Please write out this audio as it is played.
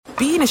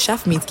being a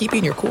chef means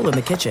keeping your cool in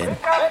the kitchen.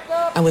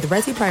 And with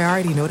Resi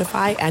Priority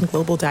Notify and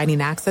Global Dining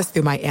Access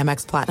through my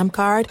Amex Platinum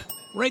card,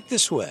 right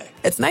this way.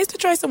 It's nice to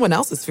try someone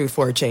else's food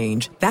for a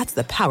change. That's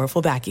the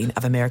powerful backing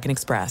of American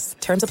Express.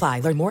 Terms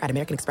apply. Learn more at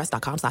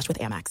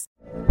americanexpress.com/withAmex.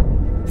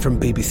 From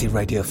BBC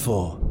Radio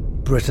 4,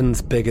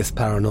 Britain's biggest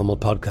paranormal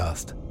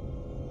podcast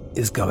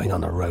is going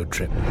on a road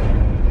trip.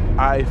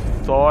 I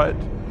thought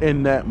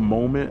in that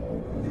moment,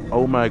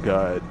 oh my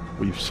God,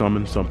 we've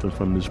summoned something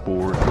from this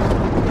board.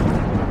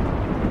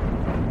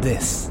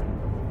 This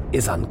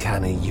is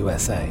Uncanny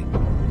USA.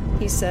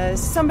 He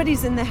says,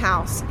 somebody's in the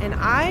house, and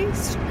I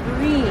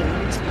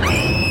screamed.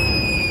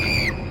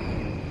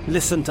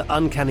 Listen to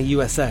Uncanny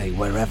USA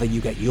wherever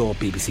you get your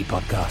BBC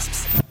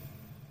podcasts,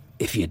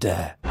 if you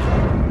dare.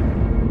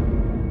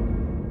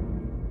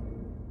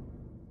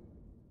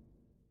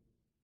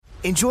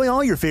 Enjoy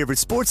all your favorite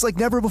sports like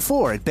never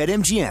before at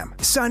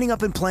BetMGM. Signing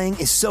up and playing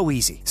is so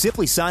easy.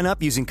 Simply sign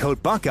up using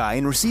code Buckeye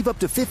and receive up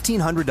to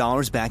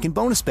 $1,500 back in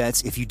bonus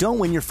bets if you don't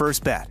win your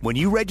first bet. When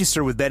you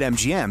register with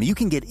BetMGM, you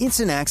can get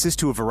instant access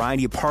to a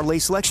variety of parlay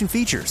selection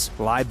features,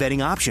 live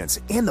betting options,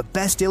 and the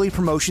best daily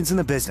promotions in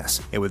the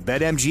business. And with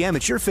BetMGM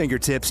at your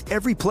fingertips,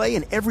 every play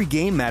and every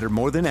game matter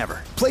more than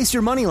ever. Place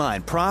your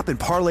moneyline, prop, and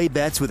parlay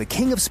bets with the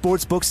king of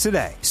sportsbooks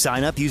today.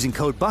 Sign up using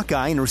code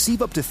Buckeye and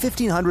receive up to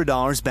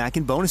 $1,500 back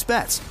in bonus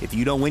bets if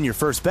you don't win your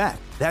first bet.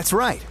 That's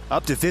right,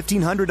 up to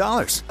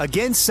 $1,500.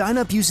 Again, sign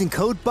up using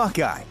code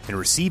Buckeye and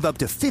receive up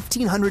to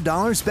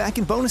 $1,500 back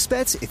in bonus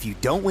bets if you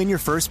don't win your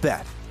first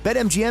bet.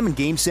 BetMGM and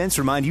GameSense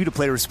remind you to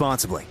play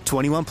responsibly.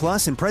 21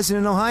 plus and present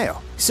in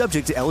Ohio.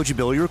 Subject to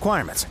eligibility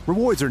requirements.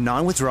 Rewards are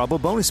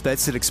non-withdrawable bonus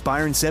bets that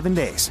expire in 7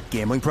 days.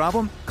 Gambling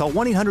problem? Call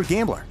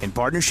 1-800-GAMBLER in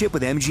partnership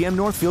with MGM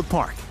Northfield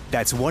Park.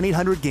 That's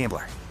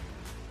 1-800-GAMBLER.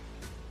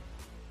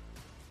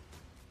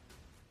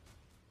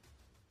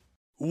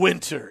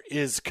 Winter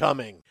is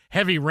coming.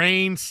 Heavy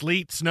rain,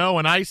 sleet, snow,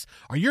 and ice.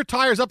 Are your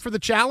tires up for the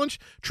challenge?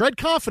 Tread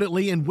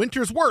confidently in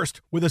winter's worst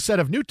with a set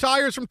of new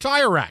tires from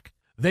Tire Rack.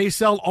 They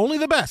sell only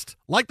the best,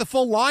 like the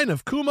full line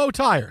of Kumho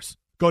tires.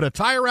 Go to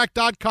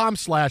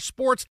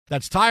TireRack.com/sports.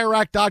 That's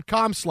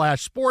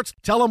TireRack.com/sports.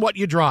 Tell them what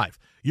you drive.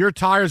 Your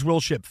tires will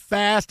ship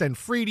fast and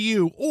free to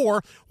you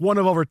or one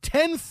of over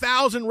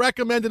 10,000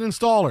 recommended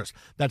installers.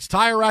 That's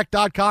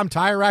TireRack.com,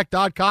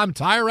 TireRack.com,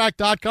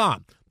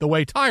 TireRack.com. The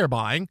way tire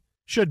buying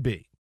should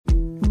be.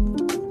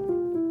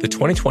 The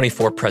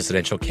 2024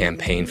 presidential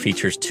campaign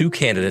features two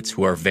candidates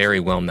who are very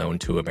well known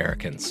to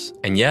Americans.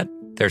 And yet,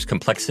 there's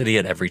complexity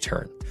at every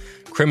turn.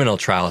 Criminal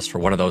trials for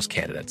one of those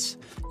candidates.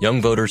 Young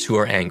voters who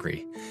are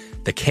angry.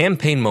 The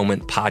Campaign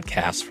Moment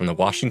podcast from the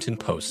Washington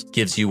Post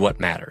gives you what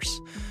matters.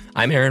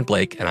 I'm Aaron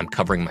Blake, and I'm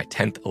covering my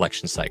 10th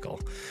election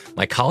cycle.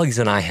 My colleagues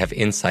and I have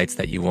insights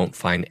that you won't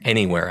find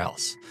anywhere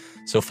else.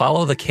 So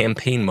follow the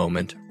Campaign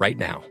Moment right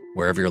now,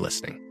 wherever you're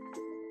listening.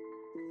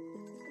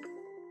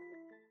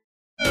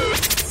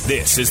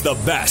 This is the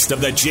best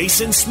of the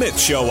Jason Smith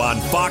Show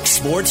on Fox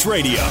Sports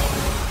Radio.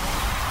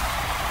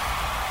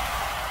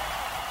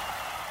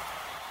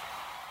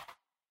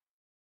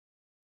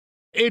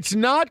 It's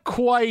not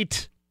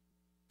quite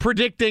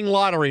predicting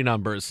lottery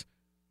numbers,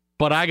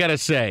 but I got to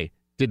say,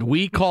 did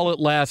we call it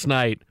last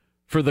night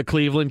for the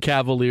Cleveland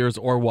Cavaliers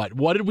or what?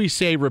 What did we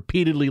say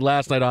repeatedly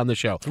last night on the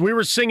show? We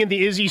were singing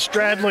the Izzy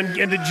Stradlin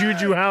and the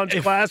Juju Hounds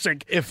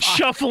classic.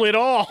 Shuffle it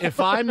all. If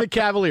I'm the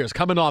Cavaliers,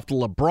 coming off the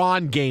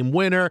LeBron game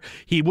winner,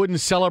 he wouldn't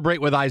celebrate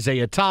with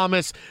Isaiah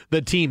Thomas.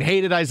 The team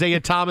hated Isaiah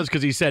Thomas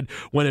because he said,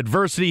 when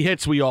adversity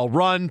hits, we all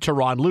run.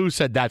 Tyronn Lue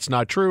said that's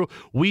not true.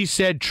 We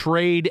said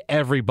trade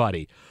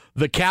everybody.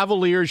 The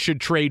Cavaliers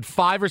should trade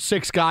 5 or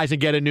 6 guys and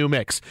get a new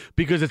mix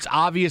because it's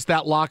obvious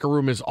that locker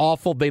room is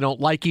awful. They don't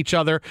like each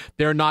other.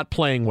 They're not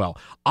playing well.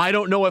 I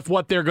don't know if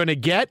what they're going to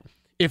get,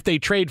 if they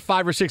trade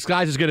 5 or 6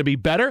 guys, is going to be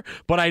better,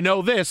 but I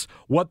know this,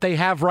 what they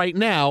have right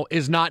now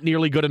is not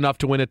nearly good enough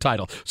to win a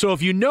title. So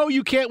if you know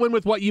you can't win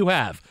with what you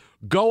have,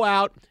 go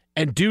out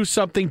and do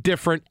something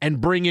different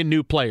and bring in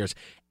new players.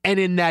 And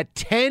in that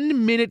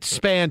 10-minute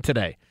span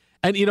today,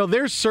 and, you know,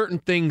 there's certain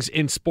things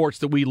in sports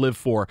that we live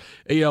for,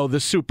 you know,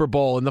 the Super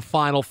Bowl and the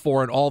Final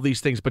Four and all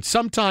these things. But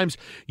sometimes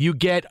you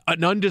get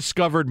an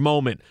undiscovered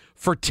moment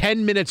for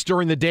 10 minutes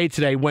during the day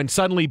today when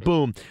suddenly,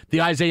 boom,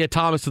 the Isaiah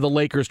Thomas to the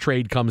Lakers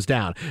trade comes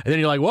down. And then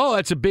you're like, whoa,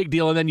 that's a big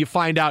deal. And then you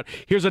find out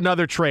here's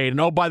another trade.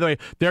 And, oh, by the way,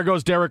 there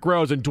goes Derrick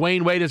Rose and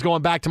Dwayne Wade is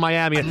going back to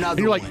Miami. And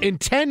you're like, in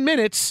 10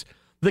 minutes,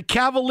 the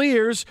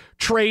Cavaliers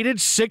traded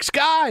 6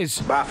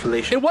 guys. Bye,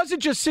 Felicia. It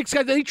wasn't just 6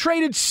 guys. They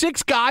traded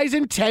 6 guys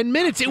in 10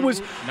 minutes. It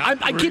was.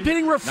 I keep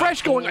hitting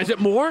refresh going, is it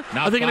more?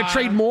 Are they going to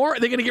trade more? Are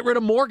they going to get rid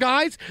of more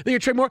guys? Are they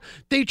going to trade more?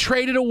 They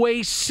traded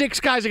away 6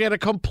 guys. They got a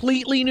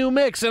completely new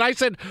mix. And I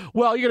said,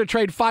 well, you're going to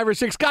trade 5 or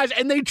 6 guys.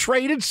 And they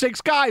traded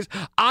 6 guys.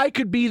 I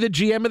could be the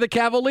GM of the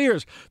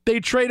Cavaliers. They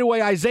trade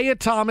away Isaiah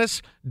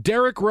Thomas,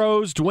 Derrick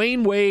Rose,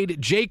 Dwayne Wade,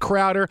 Jay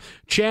Crowder,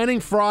 Channing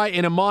Frye,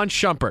 and Iman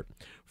Shumpert.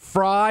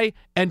 Frye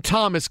and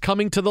Thomas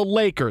coming to the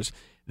Lakers.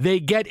 They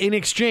get in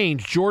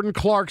exchange Jordan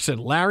Clarkson,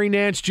 Larry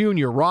Nance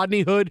Jr.,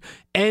 Rodney Hood,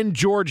 and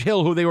George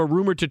Hill, who they were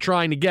rumored to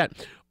trying to get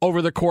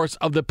over the course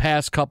of the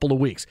past couple of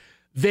weeks.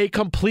 They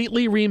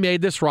completely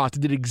remade this roster,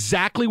 did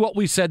exactly what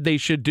we said they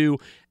should do,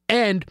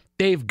 and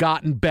they've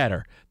gotten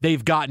better.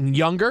 They've gotten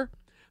younger,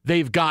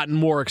 they've gotten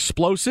more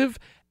explosive,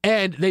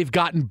 and they've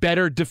gotten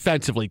better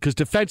defensively, because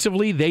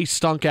defensively they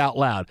stunk out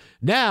loud.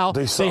 Now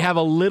they have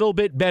a little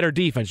bit better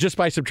defense. Just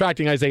by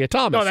subtracting Isaiah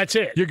Thomas, no, that's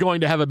it. You're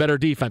going to have a better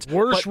defense.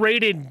 Worst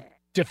rated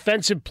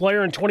defensive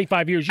player in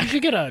 25 years. You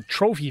should get a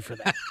trophy for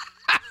that.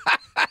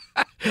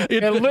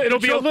 It'll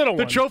be a little one.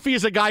 The trophy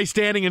is a guy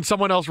standing and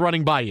someone else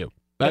running by you.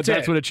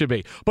 That's what it should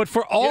be. But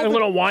for all a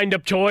little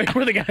wind-up toy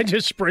where the guy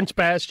just sprints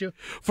past you.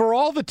 For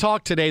all the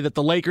talk today that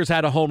the Lakers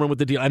had a home run with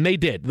the deal, and they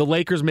did. The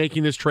Lakers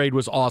making this trade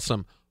was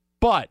awesome.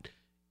 But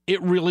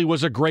it really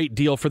was a great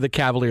deal for the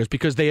Cavaliers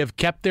because they have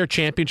kept their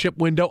championship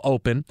window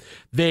open.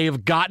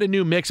 They've gotten a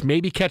new mix,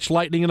 maybe catch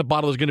lightning in a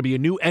bottle. There's going to be a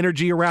new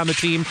energy around the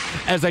team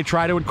as they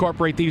try to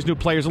incorporate these new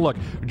players. And look,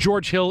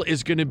 George Hill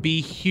is going to be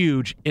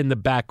huge in the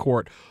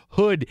backcourt.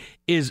 Hood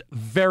is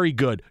very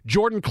good.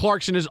 Jordan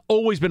Clarkson has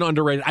always been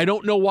underrated. I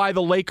don't know why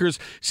the Lakers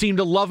seem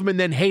to love him and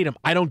then hate him.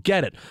 I don't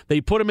get it.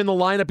 They put him in the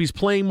lineup. He's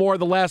playing more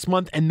the last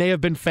month, and they have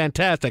been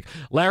fantastic.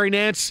 Larry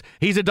Nance,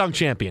 he's a dunk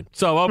champion.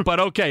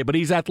 But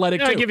he's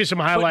athletic too. I'll give you some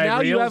highlight reels.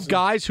 Now you have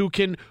guys who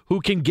can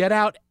get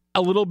out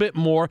a little bit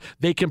more.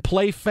 They can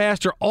play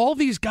faster. All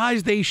these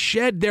guys they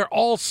shed, they're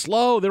all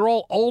slow. They're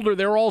all older.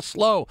 They're all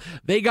slow.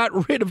 They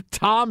got rid of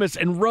Thomas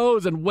and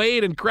Rose and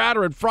Wade and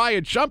Crowder and Fry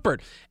and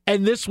Shumpert.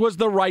 And this was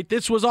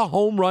a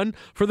home run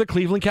for the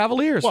Cleveland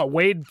Cavaliers. Well,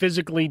 Wade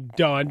physically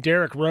done.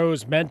 Derrick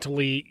Rose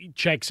mentally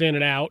checks in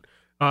and out.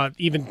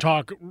 Even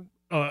talk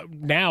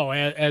now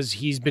as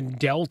he's been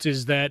dealt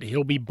is that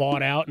he'll be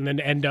bought out and then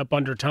end up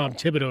under Tom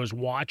Thibodeau's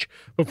watch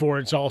before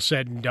it's all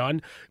said and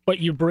done. But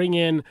you bring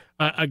in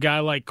a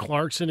guy like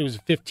Clarkson, who's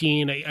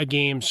 15 a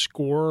game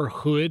scorer,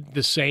 Hood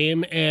the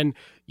same, and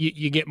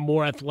you get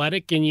more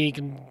athletic and you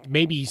can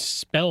maybe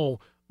spell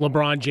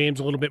LeBron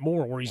James a little bit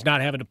more, where he's not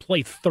having to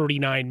play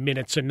 39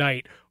 minutes a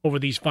night over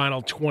these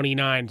final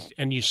 29,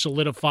 and you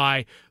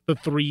solidify the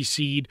 3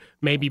 seed,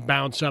 maybe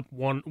bounce up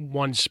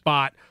one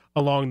spot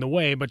along the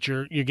way, but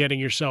you're getting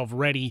yourself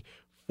ready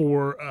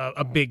for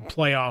a big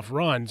playoff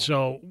run.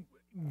 So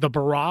the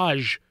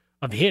barrage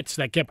of hits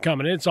that kept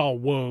coming in, it's all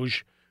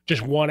Woj,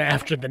 just one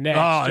after the next.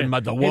 Oh, and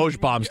the Woj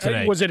bombs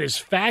today. Was it his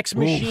fax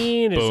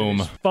machine?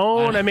 Boom. Is it his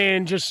phone? I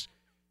mean,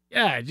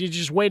 you're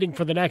just waiting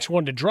for the next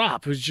one to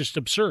drop. It was just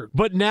absurd.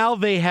 But now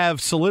they have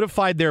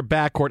solidified their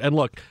backcourt. And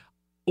look,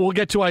 we'll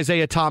get to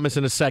Isaiah Thomas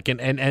in a second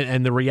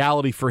and the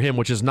reality for him,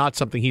 which is not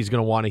something he's going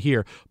to want to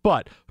hear.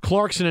 But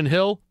Clarkson and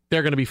Hill,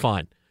 they're going to be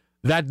fine.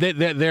 They're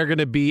going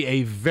to be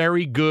a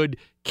very good,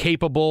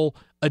 capable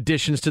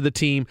additions to the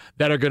team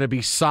that are going to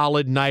be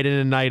solid night in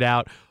and night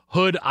out.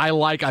 Hood,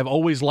 I've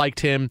always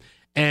liked him.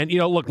 And,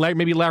 look,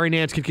 maybe Larry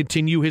Nance can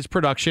continue his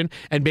production,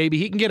 and maybe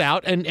he can get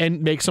out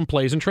and make some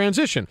plays in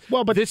transition.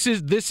 Well, but this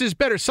is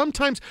better.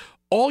 Sometimes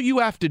all you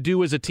have to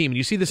do as a team, and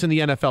you see this in the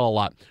NFL a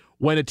lot,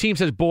 when a team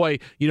says, boy,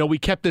 we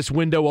kept this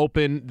window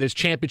open, this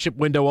championship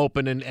window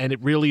open, and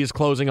it really is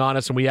closing on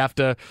us, and we have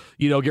to,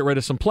 get rid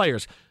of some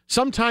players.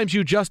 Sometimes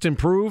you just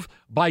improve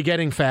by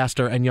getting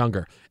faster and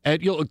younger.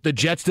 And the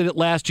Jets did it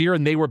last year,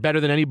 and they were better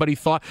than anybody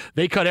thought.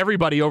 They cut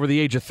everybody over the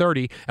age of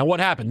 30, and what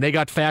happened? They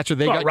got faster,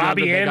 they got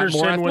Robbie younger, Anderson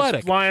they got more athletic.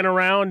 Was flying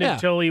around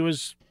until he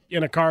was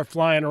in a car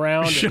flying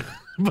around.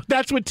 But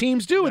that's what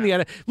teams do in the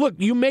NFL. Look,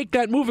 you make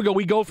that move and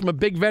we go from a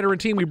big veteran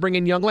team, we bring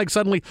in young legs.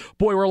 Suddenly,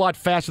 boy, we're a lot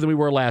faster than we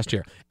were last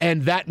year.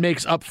 And that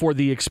makes up for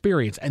the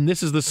experience. And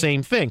this is the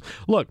same thing.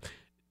 Look,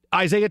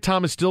 Isaiah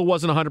Thomas still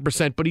wasn't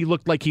 100%, but he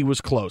looked like he was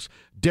close.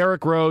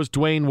 Derrick Rose,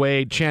 Dwayne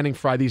Wade, Channing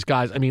Frye, these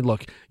guys, I mean,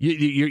 look,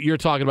 you're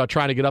talking about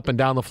trying to get up and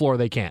down the floor.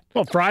 They can't.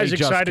 Well, Frye's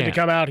excited to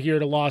come out here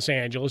to Los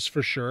Angeles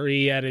for sure.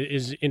 He had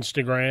his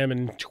Instagram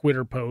and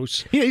Twitter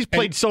posts. Yeah, he's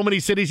played so many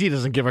cities, he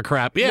doesn't give a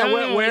crap. Yeah,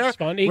 where? It's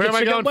fun. Where am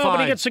I going? But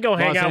he gets to go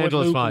hang out with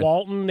Luke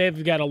Walton.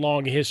 They've got a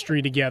long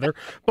history together.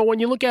 But when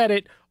you look at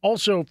it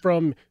also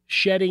from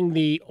shedding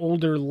the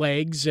older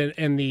legs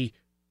and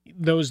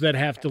those that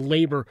have to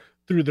labor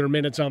through their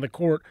minutes on the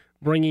court,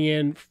 bringing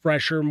in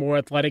fresher, more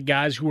athletic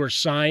guys who are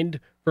signed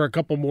for a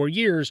couple more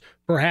years,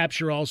 perhaps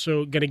you're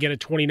also going to get a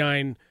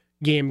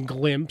 29-game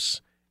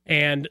glimpse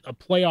and a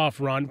playoff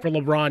run for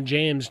LeBron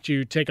James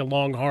to take a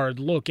long, hard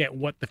look at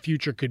what the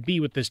future could be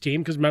with this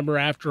team. Because remember,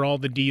 after all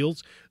the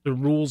deals, the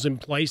rules in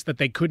place that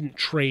they couldn't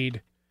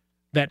trade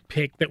that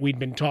pick that we'd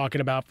been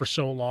talking about for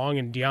so long,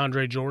 and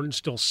DeAndre Jordan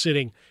still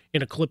sitting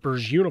in a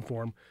Clippers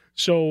uniform.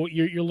 So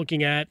you're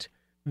looking at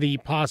the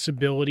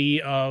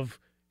possibility of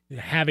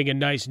having a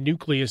nice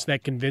nucleus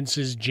that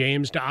convinces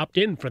James to opt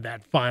in for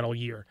that final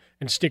year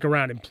and stick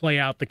around and play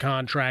out the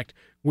contract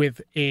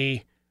with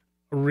a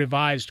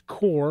revised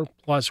core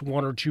plus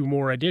one or two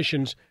more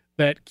additions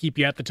that keep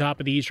you at the top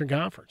of the Eastern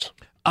Conference.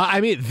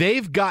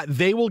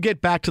 They will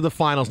get back to the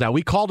finals now.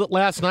 We called it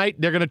last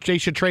night. They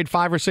should trade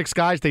 5 or 6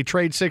 guys. They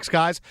trade 6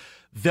 guys.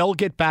 They'll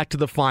get back to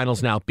the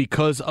finals now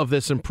because of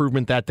this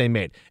improvement that they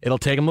made. It'll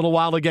take them a little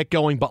while to get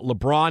going, but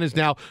LeBron is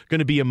now going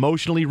to be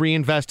emotionally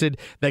reinvested.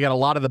 They got a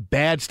lot of the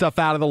bad stuff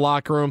out of the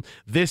locker room.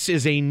 This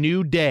is a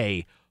new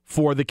day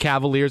for the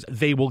Cavaliers.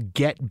 They will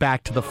get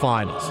back to the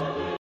finals.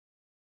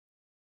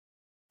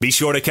 Be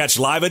sure to catch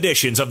live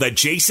editions of The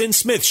Jason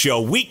Smith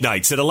Show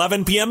weeknights at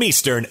 11 p.m.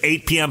 Eastern,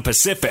 8 p.m.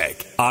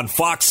 Pacific on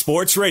Fox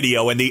Sports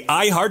Radio and the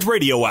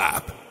iHeartRadio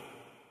app.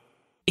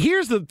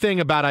 Here's the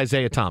thing about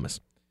Isaiah Thomas.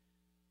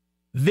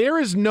 There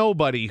is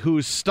nobody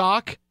whose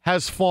stock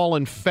has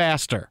fallen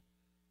faster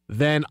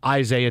than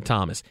Isaiah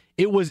Thomas.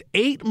 It was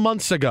 8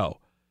 months ago.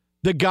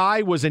 The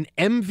guy was an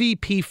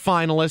MVP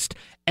finalist,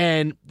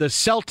 and the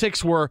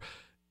Celtics were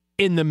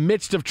in the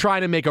midst of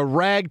trying to make a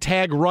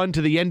ragtag run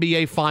to the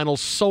NBA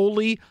Finals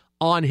solely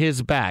on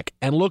his back.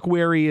 And look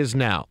where he is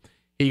now.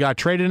 He got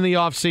traded in the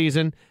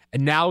offseason,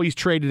 and now he's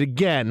traded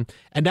again.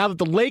 And now that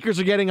the Lakers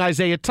are getting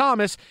Isaiah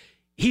Thomas,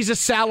 he's a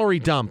salary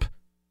dump.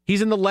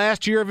 He's in the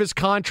last year of his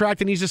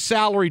contract, and he's a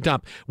salary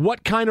dump.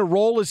 What kind of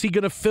role is he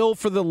going to fill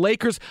for the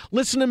Lakers?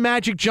 Listen to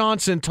Magic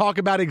Johnson talk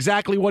about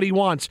exactly what he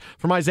wants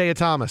from Isaiah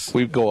Thomas.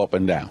 We go up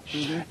and down,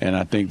 and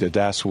I think that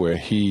that's where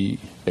he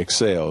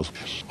excels.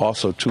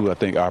 Also, too, I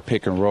think our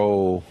pick and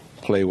roll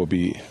play will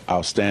be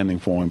outstanding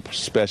for him,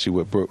 especially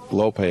with Brook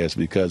Lopez,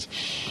 because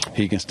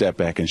he can step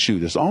back and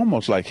shoot. It's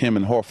almost like him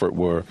and Horford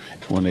were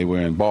when they were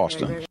in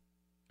Boston.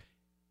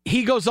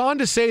 He goes on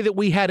to say that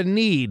we had a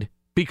need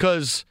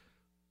because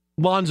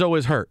Lonzo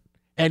is hurt,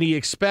 and he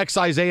expects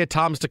Isaiah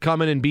Thomas to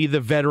come in and be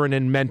the veteran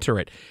and mentor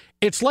it.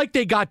 It's like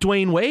they got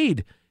Dwayne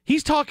Wade.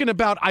 He's talking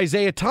about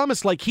Isaiah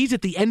Thomas like he's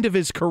at the end of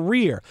his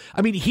career.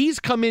 I mean, he's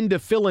come in to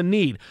fill a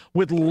need.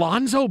 With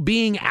Lonzo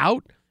being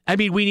out, I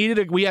mean, we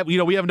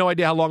have no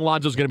idea how long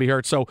Lonzo's going to be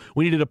hurt, so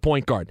we needed a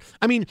point guard.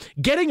 I mean,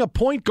 getting a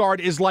point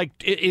guard is like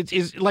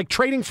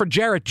trading for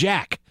Jarrett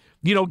Jack.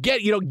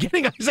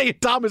 Getting Isaiah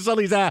Thomas,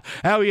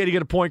 how he had to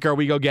get a point guard,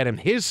 we go get him.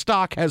 His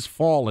stock has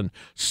fallen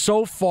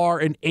so far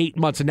in 8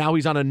 months, and now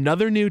he's on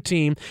another new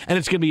team, and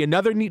it's going to be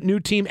another new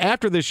team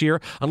after this year,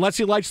 unless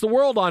he lights the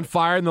world on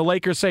fire, and the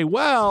Lakers say,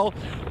 well,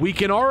 we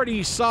can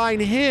already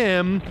sign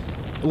him.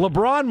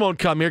 LeBron won't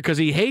come here because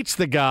he hates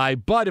the guy,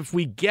 but if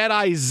we get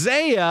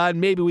Isaiah and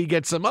maybe we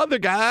get some other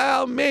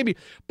guy, maybe.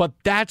 But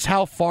that's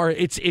how far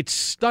it's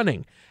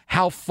stunning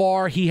how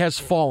far he has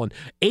fallen.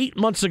 8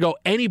 months ago,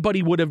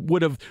 anybody would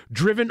have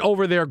driven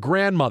over their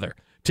grandmother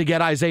to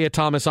get Isaiah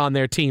Thomas on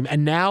their team,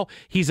 and now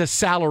he's a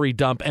salary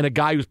dump and a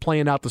guy who's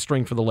playing out the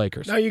string for the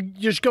Lakers. Now you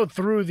just go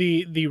through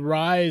the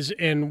rise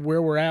and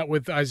where we're at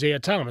with Isaiah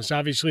Thomas.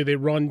 Obviously, they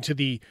run to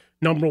the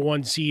number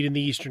one seed in the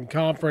Eastern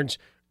Conference.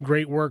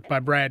 Great work by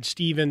Brad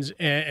Stevens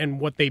and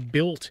what they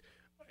built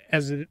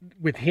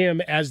with him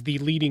as the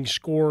leading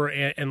scorer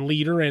and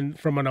leader, and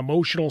from an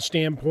emotional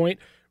standpoint.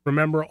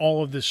 Remember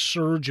all of the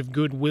surge of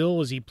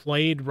goodwill as he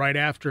played right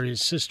after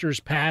his sister's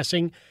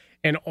passing,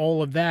 and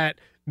all of that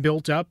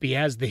built up. He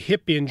has the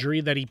hip injury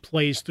that he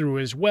plays through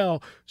as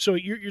well. So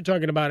you're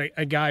talking about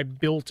a guy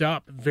built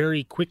up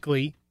very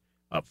quickly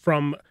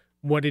from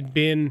what had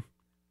been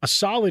a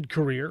solid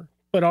career,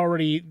 but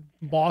already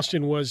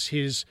Boston was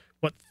his,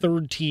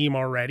 third team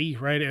already,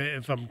 right?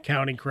 If I'm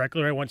counting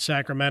correctly, right? Went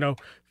Sacramento,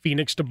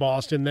 Phoenix to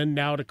Boston, then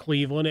now to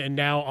Cleveland, and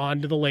now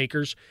on to the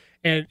Lakers.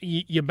 And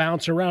you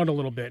bounce around a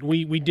little bit.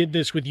 We did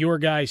this with your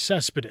guy,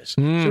 Cespedes.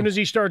 As soon as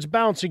he starts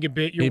bouncing a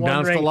bit, you're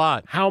wondering a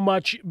lot. How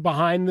much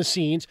behind the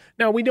scenes.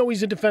 Now, we know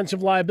he's a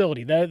defensive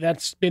liability.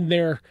 That's been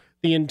there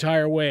the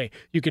entire way.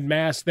 You could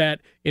mask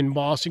that in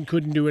Boston,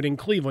 couldn't do it in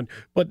Cleveland.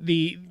 But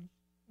the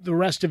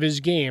rest of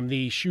his game,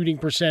 the shooting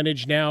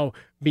percentage now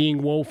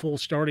being woeful,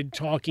 started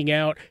talking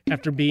out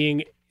after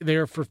being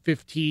there for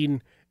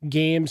 15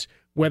 games,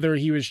 whether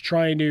he was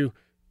trying to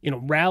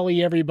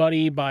rally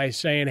everybody by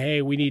saying,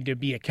 hey, we need to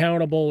be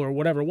accountable or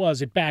whatever it was,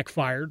 it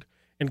backfired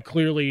and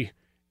clearly,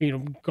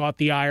 got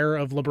the ire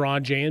of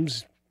LeBron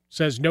James,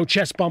 says no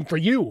chest bump for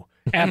you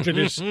after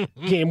this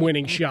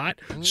game-winning shot.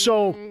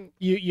 So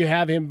you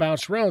have him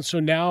bounce around. So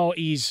now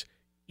he's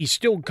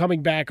still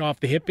coming back off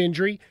the hip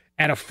injury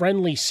at a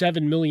friendly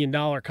 $7 million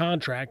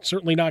contract.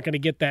 Certainly not going to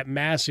get that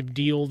massive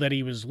deal that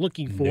he was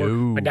looking for.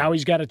 No. But now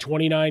he's got a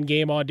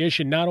 29-game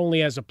audition, not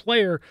only as a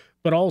player,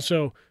 but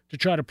also to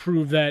try to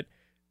prove that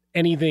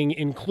anything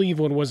in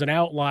Cleveland was an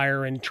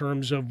outlier in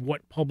terms of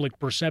what public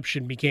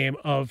perception became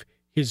of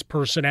his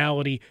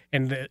personality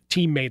and the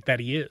teammate that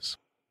he is.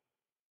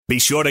 Be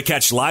sure to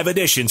catch live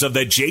editions of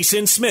The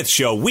Jason Smith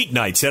Show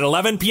weeknights at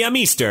 11 p.m.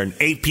 Eastern,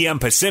 8 p.m.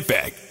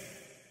 Pacific.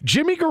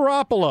 Jimmy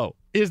Garoppolo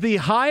is the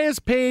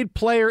highest paid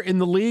player in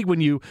the league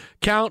when you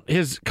count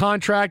his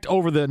contract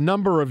over the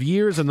number of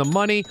years and the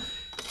money.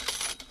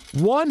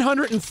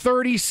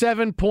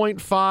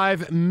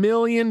 $137.5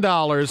 million, a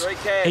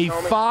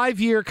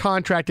 5-year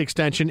contract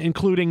extension,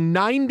 including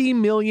 $90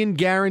 million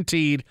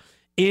guaranteed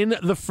in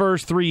the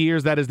first 3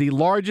 years. That is the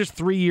largest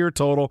 3-year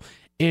total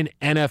in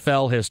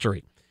NFL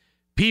history.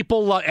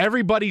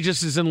 Everybody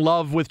just is in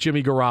love with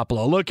Jimmy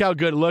Garoppolo. Look how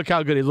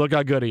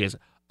good he is.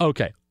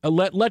 Okay,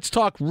 let's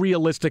talk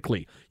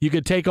realistically. You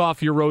could take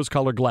off your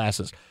rose-colored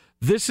glasses.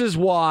 This is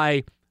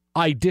why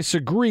I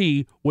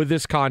disagree with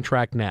this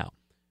contract now.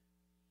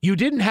 You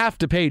didn't have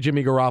to pay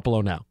Jimmy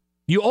Garoppolo now.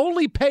 You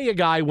only pay a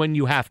guy when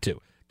you have to.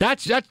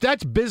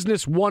 That's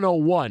business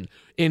 101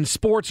 in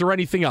sports or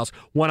anything else.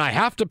 When I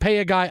have to pay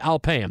a guy, I'll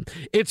pay him.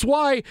 It's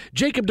why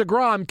Jacob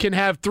deGrom can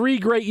have 3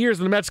 great years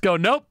and the Mets go,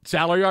 nope,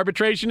 salary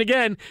arbitration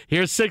again.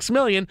 Here's $6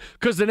 million,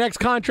 because the next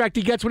contract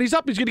he gets when he's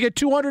up, he's going to get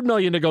 $200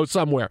 million to go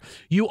somewhere.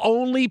 You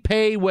only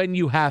pay when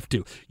you have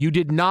to. You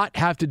did not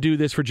have to do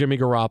this for Jimmy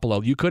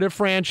Garoppolo. You could have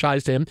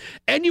franchised him,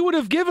 and you would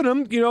have given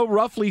him,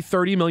 roughly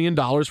 $30 million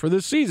for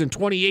this season.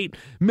 $28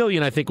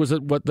 million, I think, was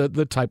what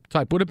the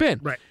type would have been.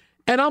 Right.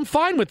 And I'm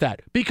fine with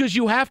that, because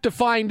you have to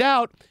find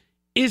out,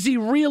 is he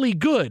really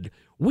good?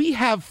 We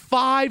have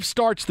 5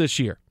 starts this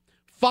year,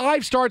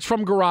 5 starts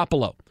from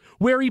Garoppolo,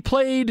 where he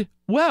played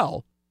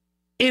well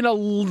in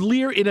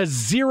a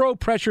zero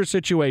pressure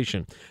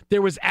situation.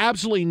 There was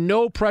absolutely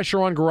no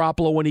pressure on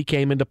Garoppolo when he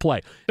came into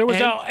play. There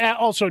was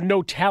also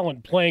no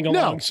talent playing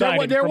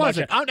alongside him. There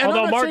wasn't. And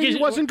I'm not saying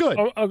he wasn't good.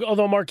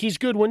 Although Marquise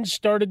Goodwin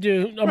started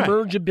to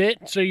emerge a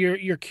bit, so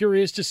you're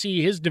curious to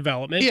see his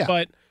development. Yeah.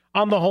 But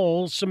on the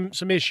whole, some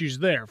issues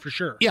there for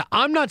sure. Yeah,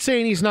 I'm not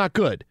saying he's not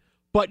good,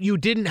 but you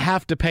didn't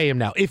have to pay him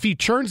now. If he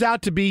turns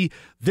out to be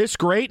this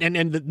great,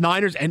 and the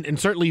Niners, and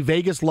certainly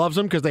Vegas loves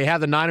him because they have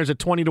the Niners at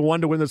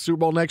 20-1 to win the Super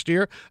Bowl next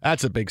year,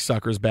 that's a big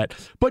sucker's bet.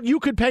 But you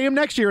could pay him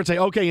next year and say,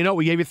 okay,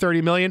 we gave you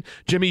 $30 million.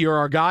 Jimmy, you're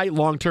our guy,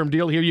 long-term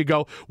deal. Here you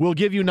go. We'll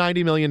give you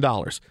 $90 million.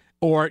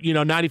 Or,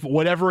 90,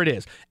 whatever it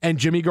is. And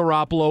Jimmy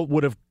Garoppolo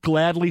would have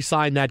gladly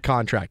signed that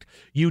contract.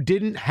 You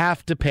didn't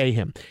have to pay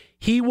him.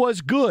 He was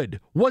good.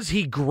 Was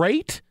he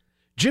great?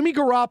 Jimmy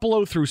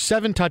Garoppolo threw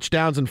 7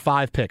 touchdowns and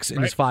 5 picks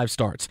in his 5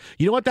 starts.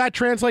 You know what that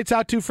translates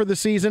out to for the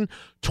season?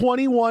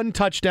 21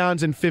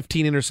 touchdowns and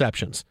 15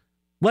 interceptions.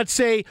 Let's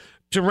say,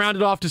 to round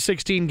it off to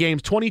 16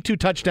 games, 22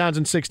 touchdowns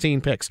and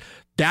 16 picks.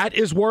 That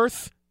is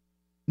worth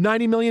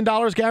 $90 million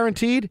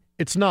guaranteed?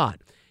 It's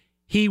not.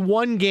 He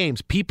won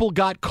games. People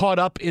got caught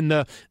up in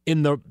the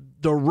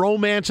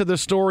romance of the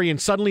story,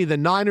 and suddenly the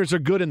Niners are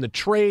good in the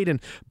trade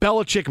and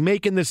Belichick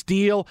making this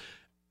deal.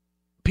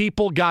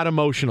 People got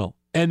emotional,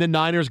 and the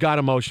Niners got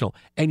emotional,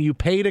 and you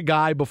paid a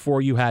guy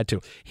before you had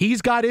to.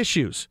 He's got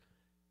issues.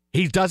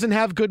 He doesn't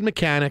have good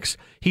mechanics.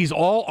 He's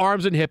all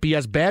arms and hip. He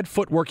has bad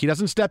footwork. He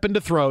doesn't step into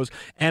throws.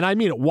 And I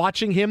mean it,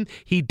 watching him,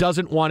 he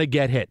doesn't want to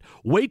get hit.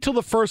 Wait till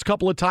the first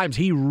couple of times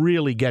he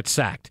really gets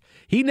sacked.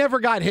 He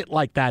never got hit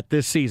like that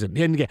this season.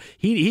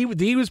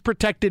 He was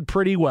protected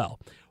pretty well.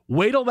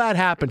 Wait till that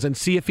happens and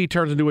see if he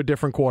turns into a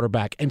different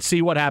quarterback and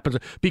see what happens.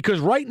 Because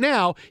right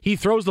now, he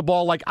throws the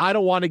ball like, I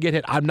don't want to get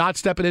hit. I'm not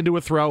stepping into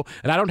a throw,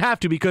 and I don't have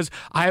to because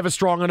I have a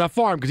strong enough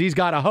arm because he's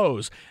got a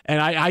hose,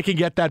 and I can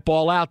get that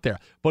ball out there.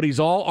 But he's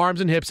all arms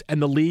and hips, and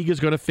the league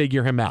is going to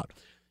figure him out.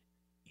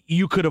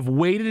 You could have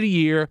waited a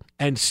year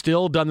and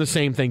still done the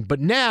same thing. But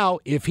now,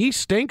 if he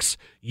stinks,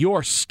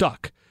 you're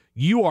stuck.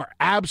 You are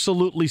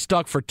absolutely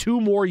stuck for 2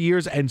 more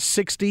years and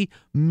 $60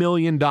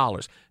 million.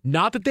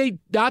 Not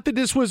that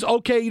this was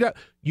okay.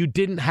 You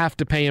didn't have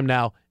to pay him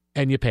now,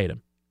 and you paid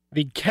him.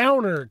 The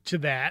counter to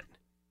that,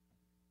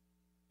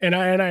 and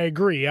I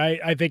agree.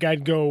 I think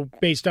I'd go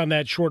based on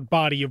that short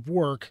body of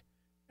work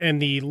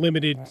and the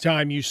limited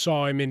time you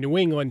saw him in New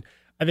England.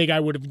 I think I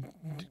would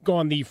have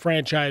gone the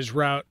franchise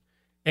route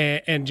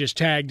and just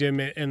tagged him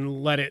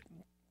and let it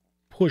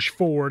push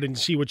forward and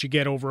see what you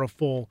get over a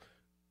full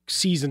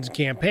season's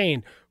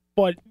campaign.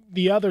 But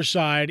the other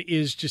side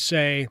is to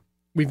say,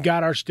 we've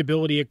got our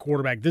stability at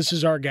quarterback. This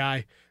is our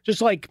guy.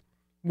 Just like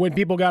when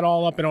people got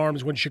all up in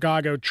arms when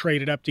Chicago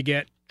traded up to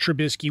get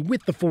Trubisky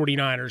with the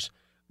 49ers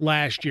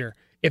last year.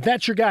 If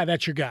that's your guy,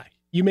 that's your guy.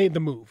 You made the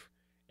move.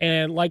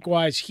 And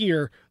likewise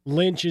here,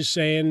 Lynch is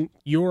saying,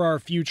 you're our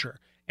future.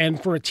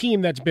 And for a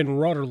team that's been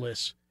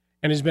rudderless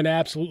and has been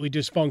absolutely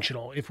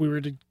dysfunctional, if we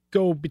were to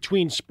go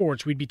between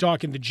sports, we'd be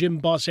talking the Jim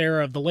Buss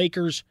era of the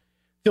Lakers,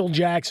 Phil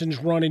Jackson's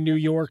run in New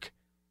York,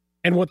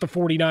 and what the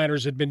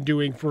 49ers had been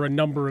doing for a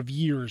number of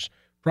years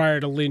prior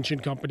to Lynch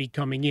and company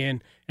coming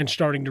in and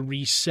starting to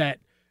reset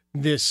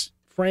this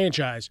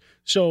franchise.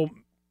 So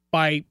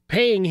by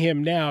paying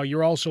him now,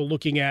 you're also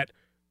looking at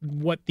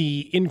what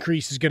the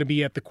increase is going to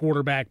be at the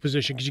quarterback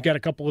position, because you got a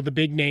couple of the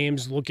big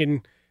names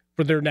looking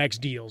for their next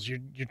deals.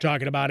 You're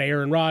talking about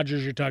Aaron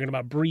Rodgers. You're talking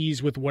about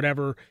Breeze with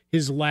whatever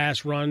his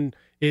last run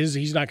is.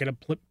 He's not going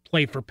to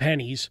play for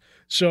pennies.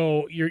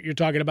 So you're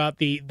talking about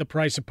the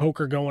price of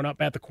poker going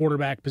up at the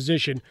quarterback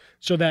position,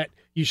 so that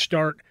you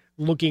start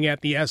looking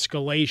at the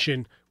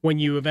escalation when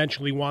you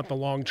eventually want the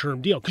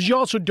long-term deal. Because you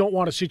also don't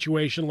want a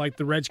situation like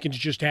the Redskins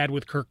just had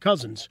with Kirk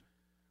Cousins,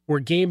 where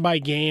game by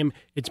game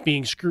it's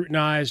being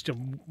scrutinized.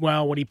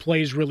 Well, when he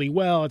plays really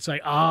well, it's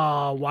like,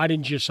 why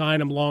didn't you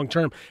sign him long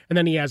term? And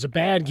then he has a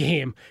bad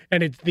game,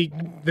 and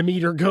the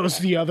meter goes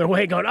the other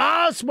way, going,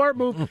 smart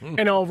move.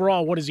 And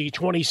overall, what is he,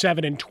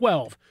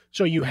 27-12?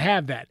 So you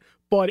have that,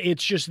 but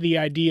it's just the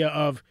idea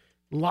of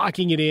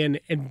locking it in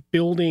and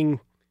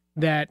building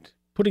that,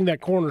 putting that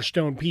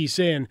cornerstone piece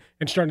in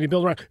and starting to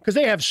build around, because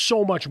they have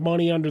so much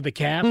money under the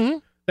cap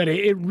that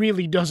it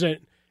really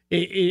doesn't.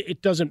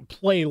 it doesn't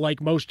play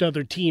like most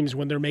other teams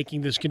when they're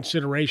making this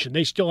consideration.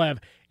 They still have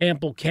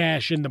ample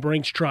cash in the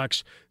Brinks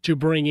trucks to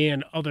bring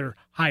in other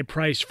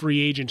high-priced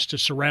free agents to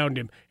surround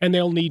him, and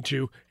they'll need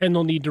to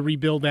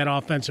rebuild that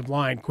offensive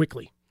line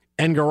quickly.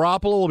 And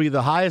Garoppolo will be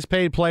the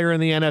highest-paid player in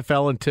the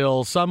NFL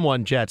until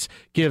someone, Jets,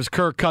 gives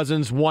Kirk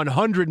Cousins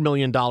 $100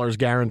 million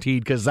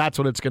guaranteed, because that's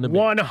what it's going to be.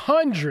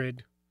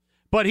 100.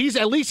 But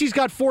at least he's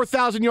got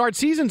 4,000-yard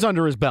seasons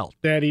under his belt.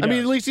 That he does. I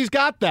mean, at least he's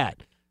got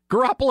that.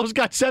 Garoppolo's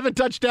got 7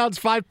 touchdowns,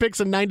 5 picks,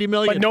 and $90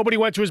 million. But nobody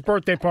went to his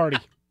birthday party.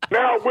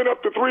 Now it went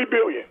up to $3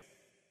 billion.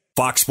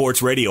 Fox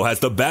Sports Radio has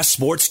the best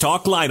sports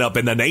talk lineup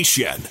in the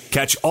nation.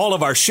 Catch all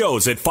of our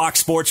shows at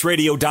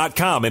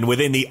foxsportsradio.com and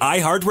within the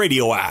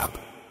iHeartRadio app.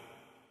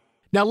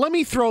 Now, let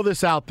me throw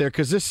this out there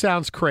because this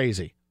sounds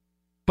crazy.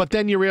 But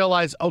then you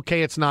realize,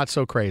 okay, it's not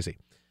so crazy.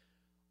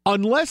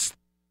 Unless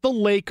the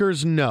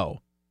Lakers know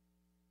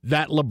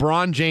that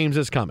LeBron James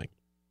is coming,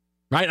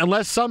 right?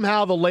 Unless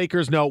somehow the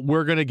Lakers know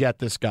we're going to get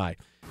this guy.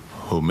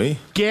 Who, me?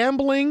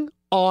 Gambling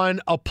on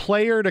a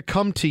player to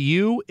come to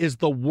you is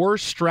the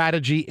worst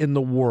strategy in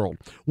the world.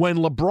 When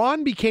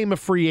LeBron became a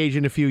free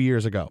agent a few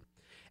years ago,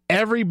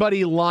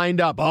 everybody lined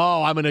up,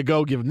 oh, I'm going to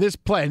go give him this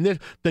play. And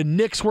the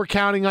Knicks were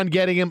counting on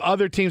getting him,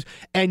 other teams,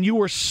 and you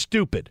were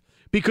stupid.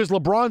 Because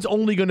LeBron's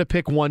only going to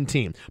pick one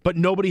team. But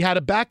nobody had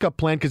a backup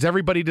plan because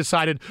everybody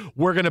decided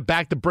we're going to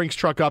back the Brinks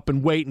truck up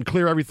and wait and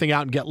clear everything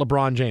out and get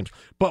LeBron James.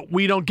 But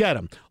we don't get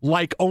him.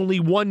 Like only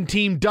one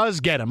team does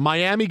get him.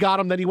 Miami got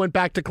him, then he went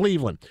back to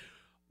Cleveland.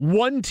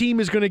 One team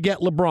is going to get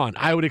LeBron.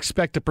 I would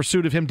expect the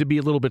pursuit of him to be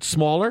a little bit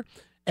smaller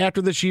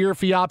after this year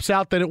if he opts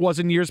out than it was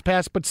in years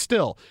past. But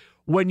still,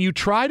 when you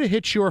try to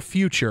hitch your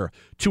future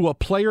to a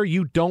player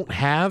you don't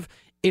have,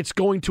 it's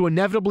going to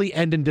inevitably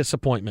end in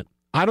disappointment.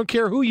 I don't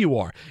care who you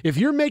are. If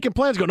you're making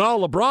plans going,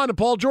 oh, LeBron and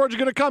Paul George are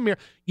going to come here,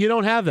 you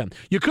don't have them.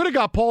 You could have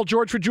got Paul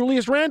George for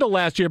Julius Randle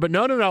last year, but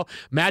no.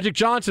 Magic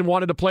Johnson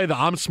wanted to play the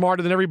I'm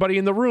smarter than everybody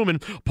in the room,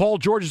 and Paul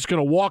George is going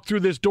to walk through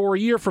this door a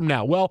year from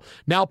now. Well,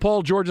 now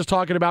Paul George is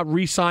talking about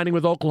re-signing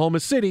with Oklahoma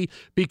City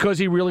because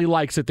he really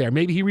likes it there.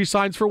 Maybe he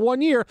re-signs for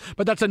 1 year,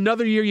 but that's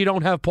another year you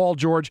don't have Paul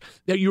George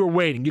that you were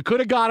waiting. You could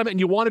have got him, and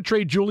you want to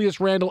trade Julius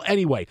Randle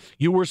anyway.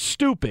 You were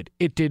stupid.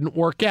 It didn't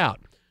work out.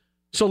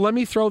 So let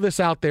me throw this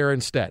out there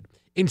instead.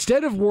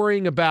 Instead of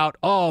worrying about,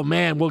 oh,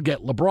 man, we'll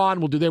get LeBron,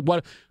 we'll do that,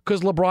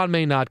 because LeBron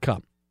may not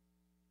come.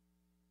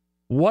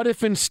 What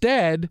if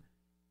instead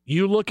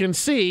you look and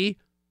see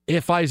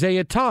if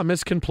Isaiah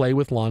Thomas can play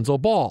with Lonzo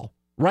Ball?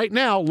 Right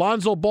now,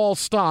 Lonzo Ball's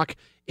stock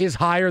is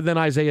higher than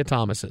Isaiah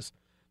Thomas's.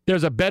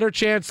 There's a better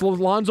chance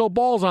Lonzo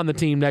Ball's on the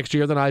team next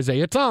year than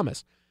Isaiah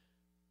Thomas.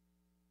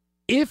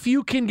 If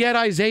you can get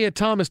Isaiah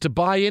Thomas to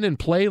buy in and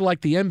play like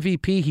the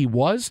MVP he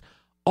was,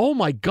 oh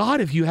my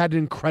God, if you had an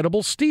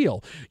incredible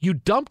steal. You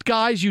dumped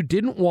guys you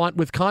didn't want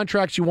with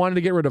contracts you wanted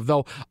to get rid of,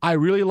 though I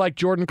really like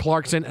Jordan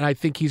Clarkson, and I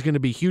think he's going to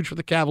be huge for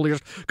the Cavaliers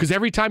because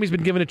every time he's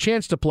been given a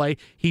chance to play,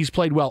 he's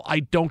played well.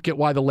 I don't get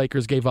why the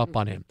Lakers gave up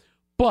on him.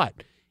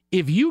 But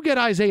if you get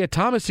Isaiah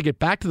Thomas to get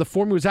back to the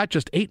form he was at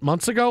just 8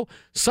 months ago,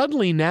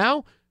 suddenly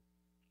now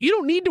you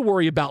don't need to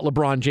worry about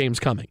LeBron James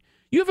coming.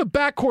 You have a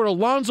backcourt of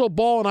Lonzo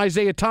Ball and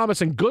Isaiah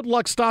Thomas, and good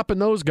luck stopping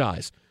those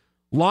guys.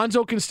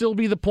 Lonzo can still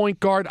be the point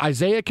guard.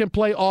 Isaiah can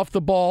play off the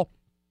ball.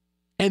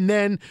 And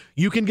then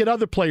you can get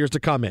other players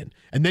to come in.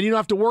 And then you don't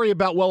have to worry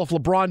about, well, if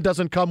LeBron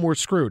doesn't come, we're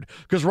screwed.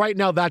 Because right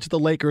now, that's what the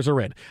Lakers are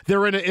in.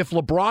 They're in if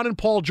LeBron and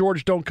Paul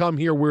George don't come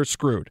here, we're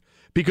screwed.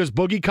 Because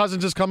Boogie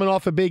Cousins is coming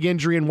off a big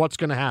injury, and what's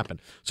going to happen?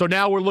 So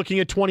now we're looking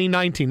at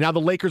 2019. Now the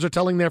Lakers are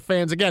telling their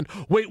fans again,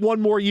 wait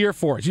one more year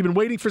for us. You've been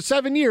waiting for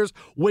 7 years,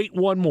 wait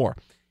one more.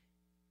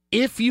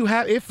 If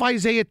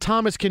Isaiah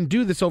Thomas can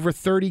do this over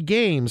 30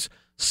 games,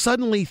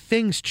 suddenly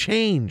things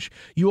change.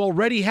 You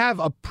already have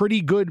a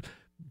pretty good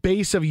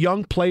base of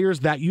young players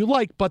that you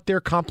like, but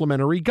they're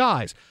complementary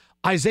guys.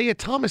 Isaiah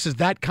Thomas is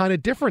that kind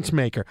of difference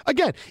maker.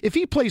 Again, if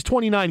he plays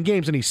 29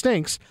 games and he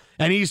stinks,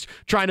 and he's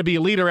trying to be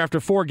a leader after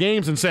 4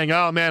 games and saying,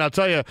 oh, man, I'll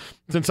tell you,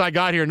 since I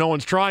got here, no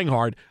one's trying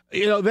hard,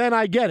 then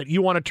I get it.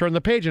 You want to turn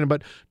the page in him,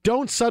 but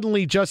don't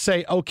suddenly just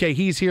say, okay,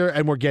 he's here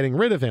and we're getting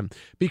rid of him,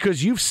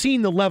 because you've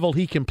seen the level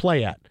he can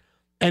play at.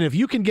 And if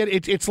you can get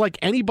it, it's like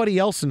anybody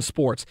else in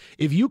sports.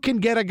 If you can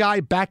get a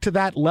guy back to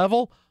that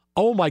level,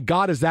 oh my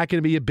God, is that going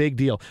to be a big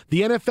deal?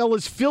 The NFL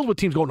is filled with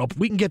teams going, oh, if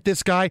we can get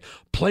this guy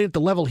playing at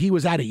the level he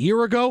was at a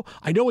year ago.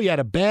 I know he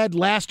had a bad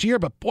last year,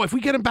 but boy, if we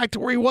get him back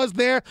to where he was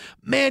there,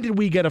 man, did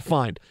we get a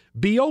find.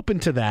 Be open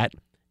to that.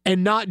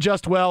 And not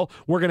just, well,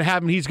 we're going to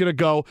have him, he's going to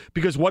go,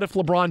 because what if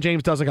LeBron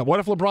James doesn't come?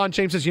 What if LeBron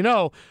James says,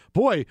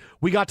 boy,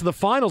 we got to the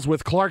finals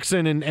with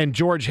Clarkson and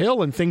George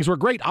Hill and things were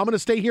great. I'm going to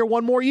stay here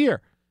one more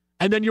year.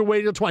 And then you're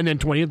waiting until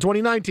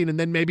 2019, and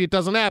then maybe it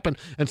doesn't happen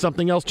and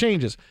something else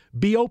changes.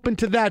 Be open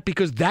to that,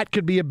 because that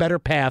could be a better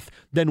path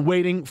than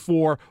waiting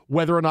for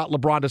whether or not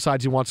LeBron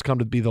decides he wants to come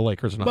to be the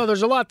Lakers or not. Well,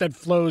 there's a lot that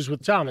flows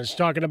with Thomas,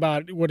 talking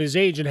about what his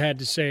agent had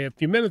to say a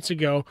few minutes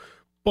ago,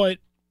 but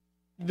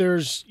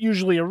there's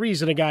usually a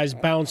reason a guy's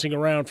bouncing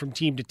around from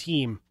team to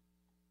team.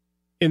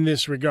 in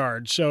this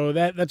regard. So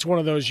that's one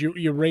of those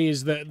you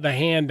raise the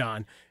hand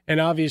on. And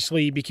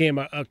obviously he became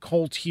a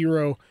cult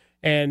hero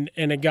and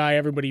a guy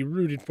everybody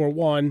rooted for.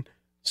 One,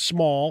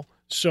 small.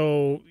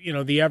 So,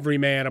 the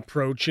everyman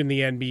approach in the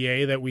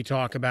NBA that we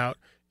talk about,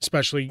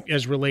 especially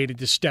as related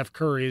to Steph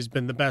Curry, has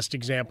been the best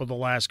example the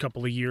last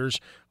couple of years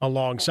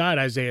alongside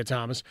Isaiah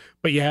Thomas.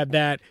 But you had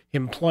that,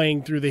 him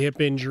playing through the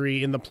hip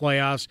injury in the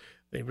playoffs,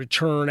 the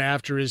return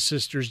after his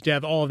sister's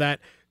death, all of that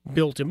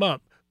built him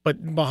up.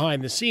 But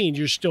behind the scenes,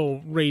 you're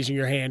still raising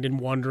your hand and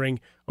wondering,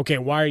 okay,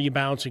 why are you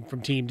bouncing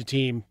from team to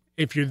team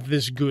if you're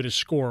this good a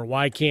scorer?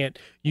 Why can't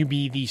you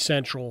be the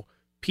central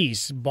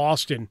piece?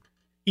 Boston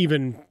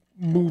even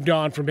moved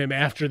on from him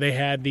after they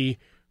had the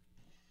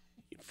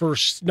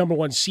first number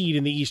one seed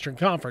in the Eastern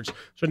Conference.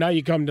 So now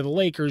you come to the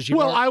Lakers.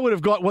 I would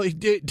have gone. Well,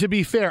 to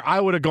be fair, I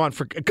would have gone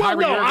for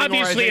Kyrie Irving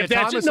obviously, or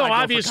Isaiah Thomas.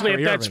 Obviously,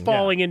 if that's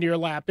falling into your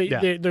lap,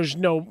 there's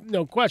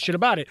no question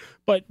about it.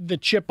 But the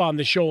chip on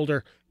the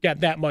shoulder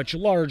got that much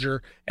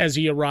larger as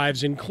he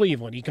arrives in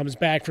Cleveland. He comes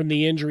back from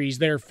the injury. He's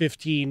there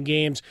 15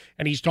 games,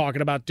 and he's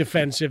talking about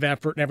defensive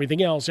effort and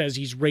everything else as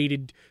he's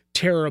rated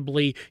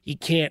terribly. He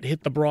can't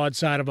hit the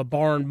broadside of a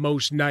barn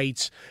most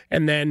nights.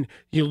 And then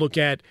you look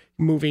at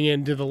moving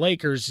into the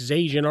Lakers, his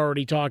agent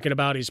already talking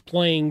about his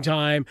playing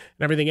time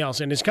and everything else.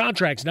 And his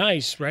contract's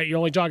nice, right? You're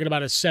only talking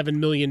about a $7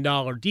 million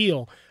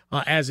deal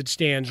as it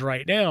stands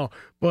right now.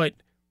 But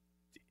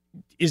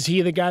is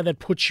he the guy that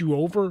puts you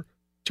over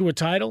to a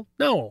title?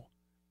 No.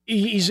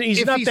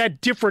 He's not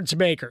that difference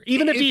maker.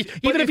 Even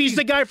if he's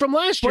the guy from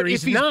last year,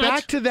 he's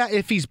not.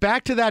 If he's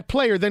back to that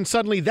player, then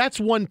suddenly that's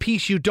one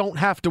piece you don't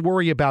have to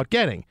worry about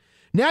getting.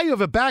 Now you have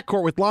a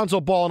backcourt with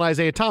Lonzo Ball and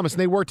Isaiah Thomas, and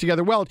they work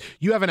together well.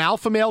 You have an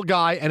alpha male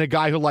guy and a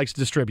guy who likes to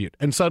distribute,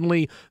 and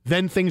suddenly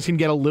then things can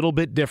get a little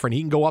bit different.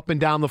 He can go up and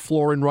down the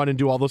floor and run and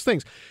do all those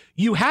things.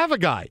 You have a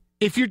guy.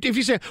 If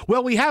you say,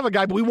 well, we have a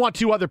guy, but we want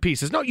two other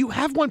pieces. No, you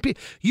have one piece.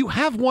 You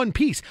have one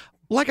piece.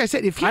 Like I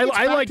said, if he gets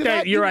I back like to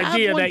that your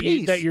idea that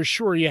you're you're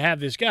sure you have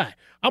this guy.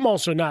 I'm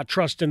also not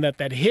trusting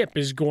that hip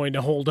is going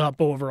to hold up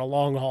over a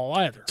long haul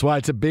either. That's why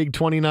it's a big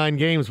 29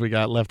 games we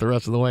got left the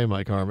rest of the way,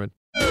 Mike Harmon.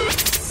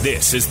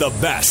 This is the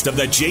best of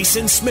the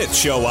Jason Smith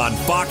Show on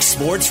Fox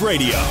Sports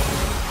Radio.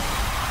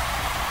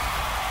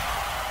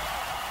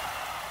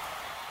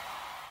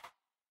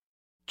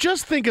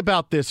 Just think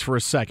about this for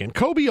a second.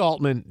 Kobe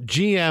Altman,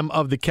 GM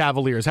of the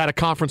Cavaliers, had a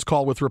conference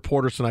call with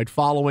reporters tonight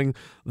following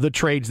the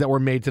trades that were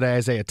made today.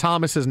 Isaiah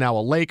Thomas is now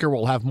a Laker.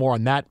 We'll have more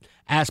on that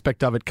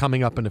aspect of it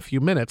coming up in a few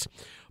minutes.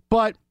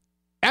 But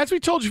as we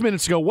told you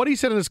minutes ago, what he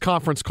said in his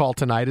conference call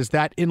tonight is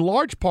that in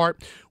large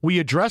part, we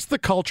addressed the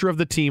culture of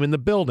the team in the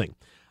building.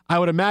 I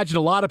would imagine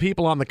a lot of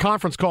people on the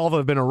conference call that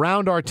have been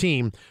around our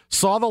team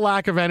saw the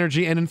lack of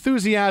energy and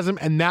enthusiasm,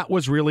 and that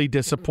was really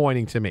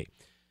disappointing to me.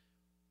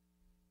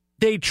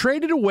 They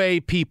traded away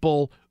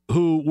people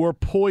who were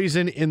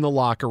poison in the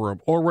locker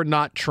room or were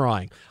not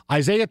trying.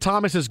 Isaiah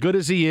Thomas, as good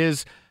as he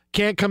is,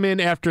 can't come in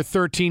after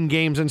 13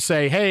 games and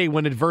say, hey,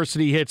 when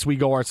adversity hits, we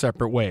go our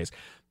separate ways.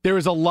 There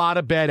was a lot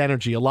of bad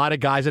energy, a lot of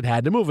guys that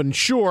had to move. And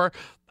sure,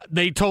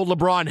 they told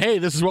LeBron, hey,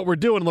 this is what we're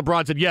doing. And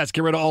LeBron said, yes,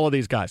 get rid of all of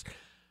these guys.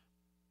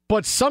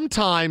 But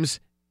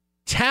sometimes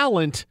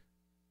talent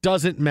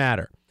doesn't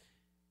matter.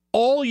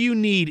 All you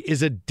need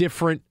is a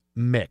different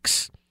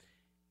mix.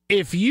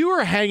 If you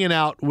are hanging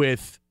out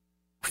with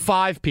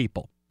 5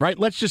 people, right?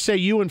 Let's just say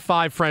you and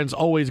 5 friends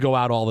always go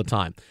out all the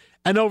time.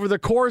 And over the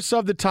course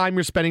of the time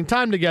you're spending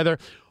time together,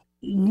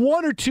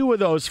 1 or 2 of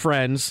those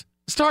friends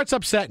starts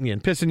upsetting you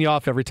and pissing you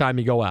off every time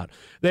you go out.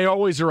 They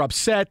always are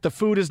upset. The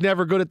food is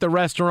never good at the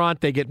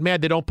restaurant. They get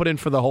mad. They don't put in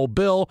for the whole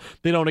bill.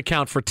 They don't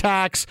account for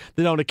tax.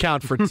 They don't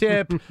account for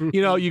tip.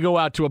 You go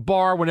out to a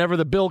bar. Whenever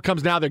the bill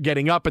comes now, they're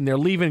getting up and they're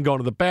leaving, going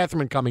to the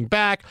bathroom and coming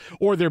back,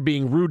 or they're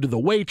being rude to the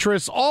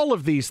waitress. All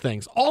of these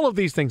things,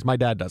 my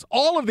dad does.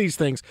 All of these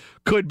things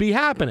could be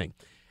happening.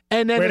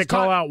 And then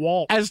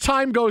as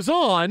time goes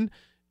on,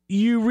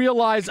 you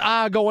realize,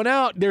 going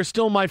out, they're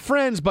still my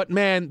friends, but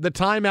man, the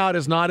time out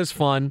is not as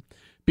fun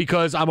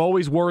because I'm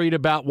always worried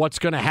about what's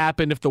going to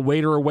happen if the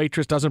waiter or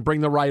waitress doesn't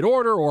bring the right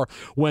order, or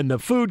when the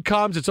food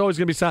comes, it's always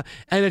going to be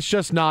and it's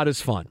just not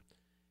as fun.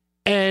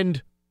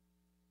 And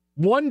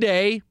one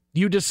day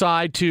you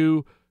decide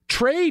to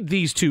trade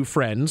these 2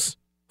 friends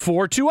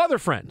for 2 other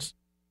friends,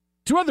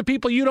 2 other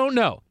people you don't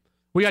know.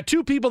 We got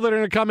 2 people that are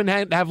going to come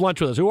and have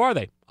lunch with us. Who are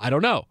they? I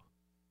don't know.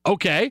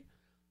 Okay.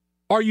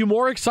 Are you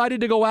more excited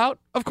to go out?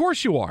 Of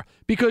course you are,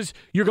 because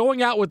you're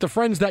going out with the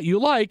friends that you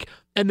like,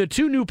 and the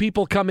 2 new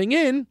people coming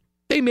in,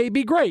 they may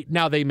be great.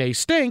 Now, they may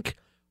stink,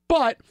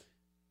 but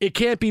it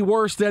can't be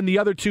worse than the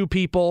other 2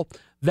 people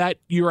that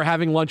you were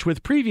having lunch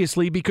with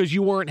previously because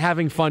you weren't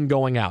having fun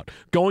going out.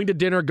 Going to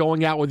dinner,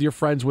 going out with your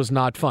friends was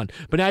not fun.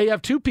 But now you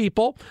have 2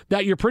 people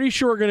that you're pretty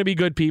sure are going to be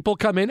good people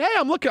come in. Hey,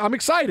 I'm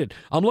excited.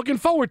 I'm looking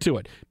forward to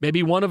it.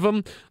 Maybe one of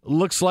them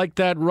looks like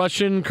that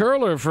Russian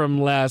curler from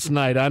last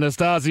night,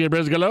 Anastasia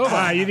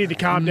Brizgalova. You need to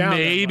calm down.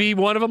 Maybe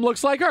one of them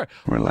looks like her.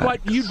 Relax.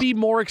 But you'd be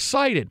more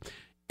excited.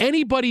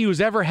 Anybody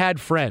who's ever had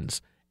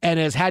friends and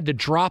has had to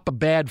drop a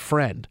bad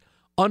friend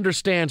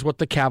understands what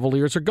the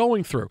Cavaliers are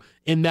going through,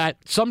 in that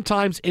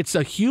sometimes it's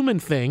a human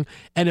thing,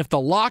 and if the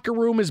locker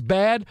room is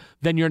bad,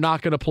 then you're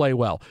not going to play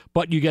well.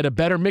 But you get a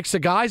better mix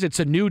of guys, it's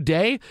a new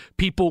day,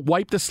 people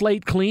wipe the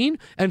slate clean,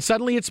 and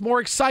suddenly it's more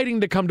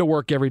exciting to come to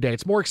work every day.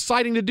 It's more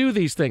exciting to do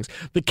these things.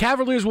 The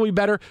Cavaliers will be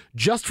better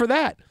just for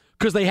that,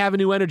 because they have a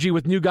new energy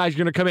with new guys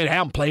going to come in. Hey,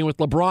 I'm playing with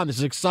LeBron. This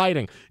is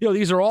exciting.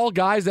 These are all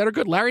guys that are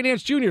good. Larry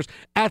Nance Jr. is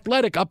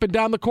athletic up and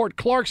down the court.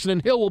 Clarkson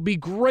and Hill will be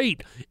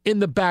great in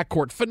the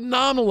backcourt.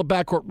 Phenomenal in the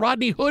backcourt.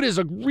 Rodney Hood is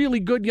a really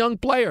good young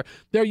player.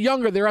 They're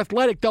younger. They're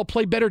athletic. They'll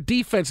play better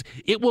defense.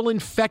 It will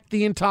infect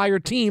the entire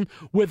team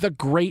with a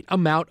great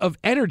amount of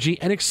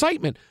energy and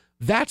excitement.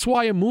 That's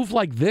why a move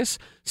like this,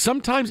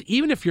 sometimes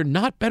even if you're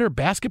not better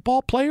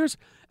basketball players,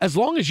 as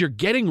long as you're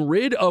getting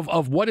rid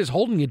of what is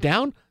holding you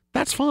down,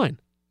 that's fine.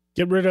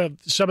 Get rid of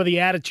some of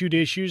the attitude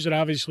issues, and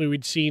obviously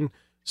we'd seen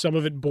some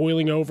of it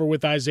boiling over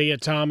with Isaiah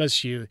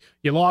Thomas. You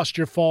lost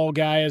your fall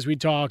guy, as we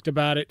talked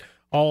about it,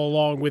 all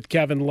along with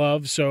Kevin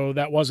Love, so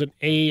that wasn't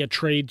A, a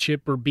trade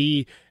chip, or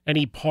B,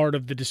 any part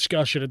of the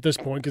discussion at this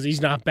point, because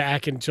he's not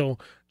back until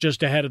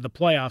just ahead of the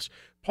playoffs.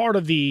 Part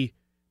of the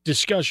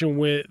discussion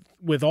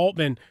with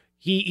Altman,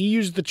 he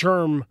used the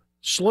term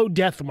slow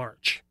death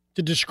march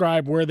to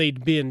describe where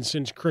they'd been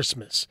since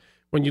Christmas.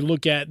 When you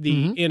look at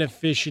the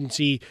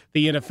inefficiency,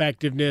 the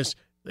ineffectiveness,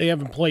 they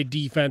haven't played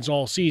defense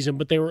all season,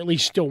 but they were at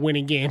least still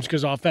winning games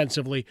because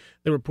offensively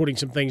they were putting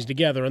some things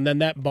together, and then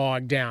that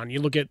bogged down.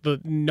 You look at the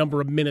number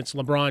of minutes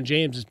LeBron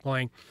James is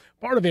playing.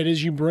 Part of it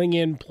is you bring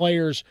in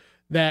players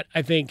that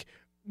I think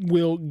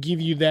will give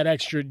you that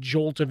extra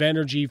jolt of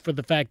energy for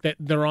the fact that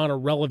they're on a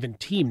relevant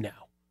team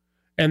now,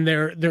 and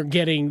they're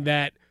getting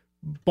that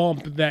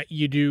bump that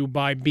you do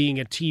by being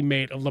a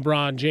teammate of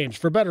LeBron James.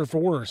 For better or for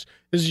worse,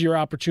 this is your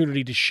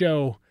opportunity to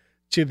show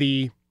to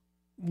the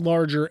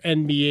larger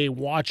NBA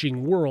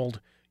watching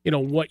world,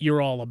 what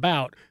you're all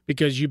about,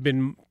 because you've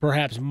been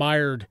perhaps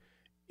mired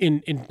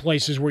in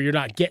places where you're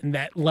not getting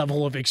that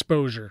level of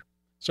exposure.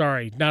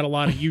 Sorry, not a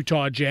lot of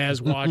Utah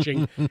Jazz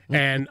watching,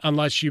 and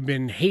unless you've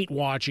been hate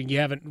watching, you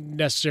haven't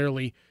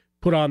necessarily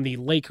put on the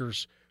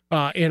Lakers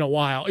in a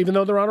while, even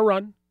though they're on a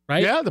run.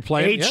 Right? Yeah, the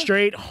play. 8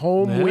 straight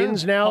home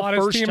wins now.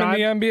 Hottest First team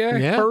time in the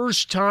NBA. Yeah.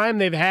 First time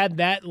they've had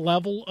that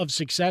level of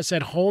success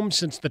at home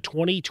since the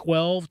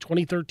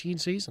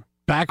 2012-2013 season.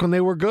 Back when they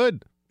were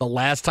good. The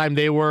last time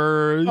they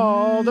were...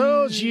 all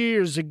those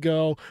years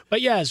ago.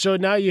 But yeah, so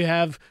now you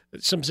have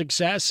some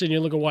success, and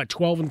you look at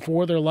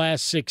 12-4 their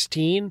last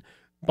 16.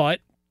 But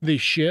the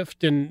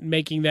shift and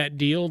making that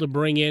deal to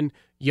bring in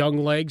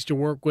young legs to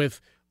work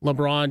with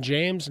LeBron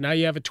James, now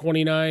you have a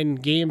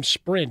 29-game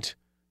sprint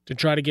to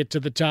try to get to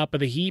the top of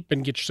the heap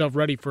and get yourself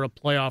ready for a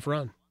playoff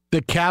run.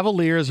 The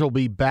Cavaliers will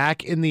be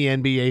back in the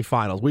NBA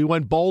Finals. We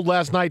went bold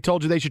last night,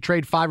 told you they should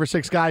trade 5 or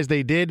 6 guys.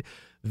 They did.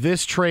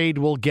 This trade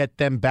will get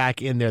them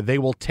back in there. They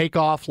will take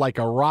off like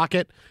a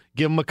rocket.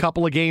 Give them a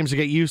couple of games to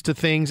get used to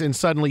things, and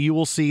suddenly you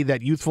will see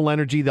that youthful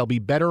energy. They'll be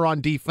better on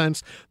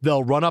defense.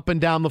 They'll run up and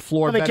down the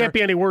floor Well, they better. Can't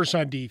be any worse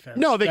on defense.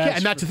 No, they can't.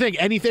 And that's the thing.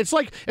 It's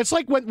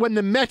like when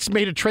the Mets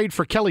made a trade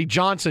for Kelly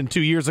Johnson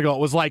 2 years ago. It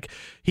was like,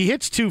 he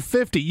hits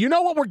 250. You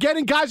know what we're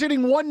getting? Guys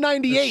hitting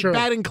 198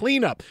 batting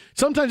cleanup.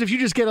 Sometimes if you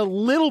just get a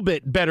little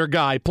bit better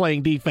guy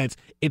playing defense,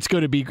 it's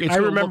going to be. It's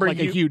going to look like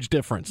a huge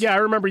difference. Yeah, I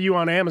remember you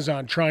on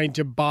Amazon trying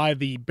to buy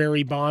the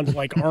Barry Bonds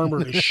like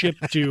armor to ship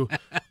to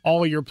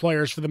all of your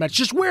players for the Mets.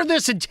 Just wear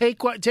this and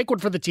take one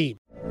for the team.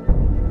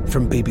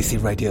 From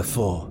BBC Radio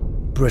 4,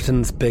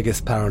 Britain's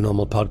biggest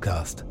paranormal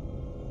podcast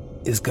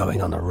is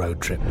going on a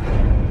road trip.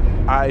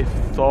 I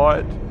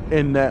thought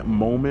in that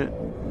moment,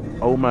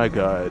 oh my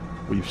God,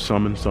 we've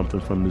summoned something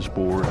from this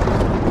board.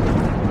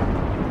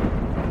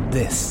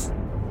 This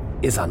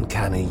is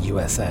Uncanny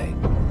USA.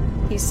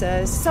 He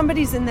says,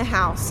 somebody's in the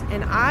house,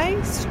 and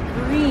I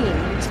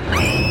screamed.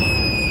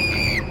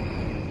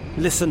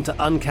 Listen to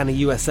Uncanny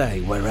USA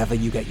wherever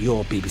you get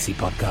your BBC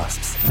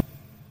podcasts,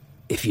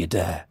 if you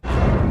dare.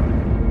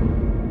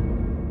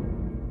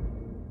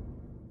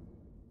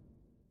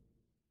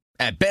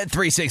 At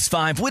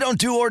Bet365, we don't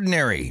do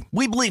ordinary.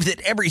 We believe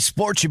that every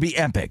sport should be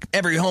epic.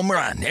 Every home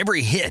run,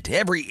 every hit,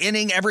 every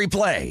inning, every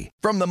play.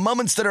 From the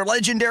moments that are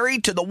legendary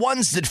to the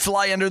ones that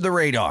fly under the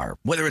radar.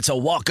 Whether it's a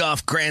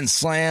walk-off grand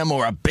slam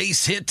or a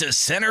base hit to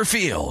center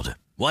field.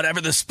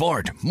 Whatever the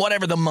sport,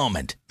 whatever the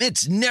moment.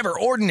 It's never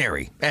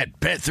ordinary at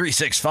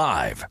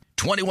Bet365.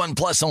 21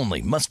 plus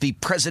only. Must be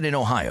present in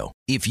Ohio.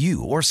 If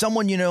you or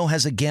someone you know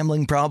has a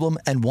gambling problem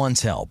and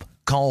wants help,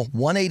 call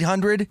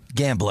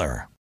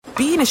 1-800-GAMBLER.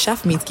 Being a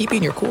chef means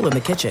keeping your cool in the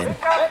kitchen.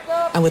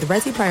 And with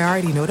Resi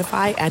Priority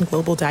Notify and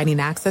Global Dining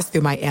Access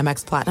through my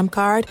Amex Platinum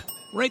card...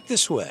 right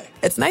this way.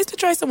 It's nice to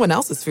try someone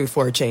else's food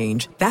for a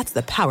change. That's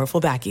the powerful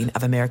backing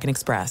of American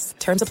Express.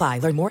 Terms apply.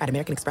 Learn more at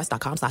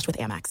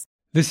americanexpress.com/withAmex.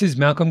 This is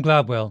Malcolm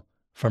Gladwell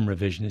from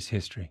Revisionist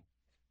History.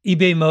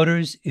 eBay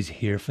Motors is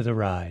here for the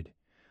ride.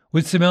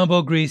 With some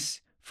elbow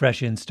grease,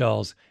 fresh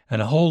installs,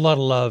 and a whole lot of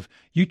love,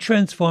 you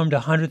transformed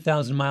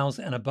 100,000 miles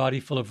and a body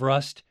full of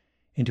rust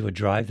into a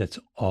drive that's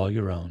all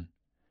your own.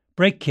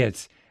 Brake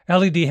kits,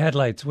 LED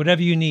headlights,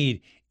 whatever you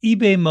need,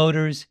 eBay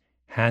Motors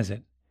has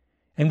it.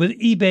 And with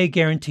eBay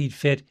Guaranteed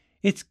Fit,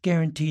 it's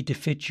guaranteed to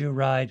fit your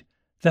ride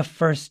the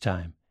first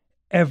time,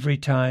 every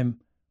time,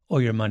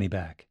 or your money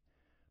back.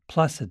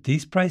 Plus, at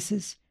these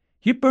prices,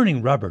 you're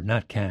burning rubber,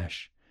 not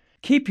cash.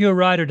 Keep your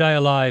ride or die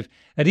alive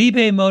at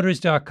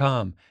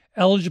ebaymotors.com.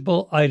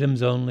 Eligible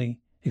items only.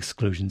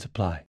 Exclusions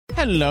apply.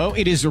 Hello,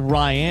 it is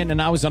Ryan,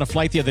 and I was on a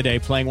flight the other day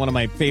playing one of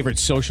my favorite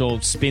social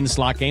spin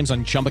slot games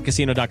on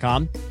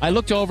ChumbaCasino.com. I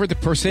looked over at the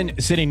person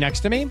sitting next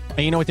to me, and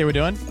you know what they were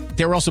doing?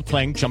 They were also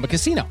playing Chumba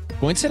Casino.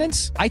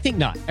 Coincidence? I think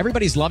not.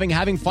 Everybody's loving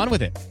having fun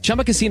with it.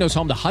 Chumba Casino is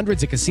home to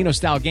hundreds of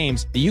casino-style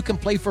games that you can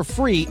play for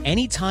free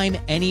anytime,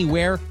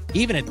 anywhere,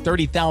 even at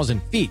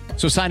 30,000 feet.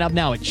 So sign up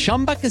now at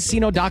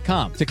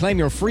ChumbaCasino.com to claim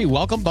your free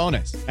welcome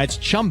bonus. That's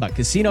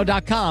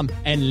ChumbaCasino.com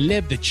and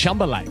live the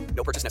Chumba life.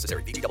 No purchase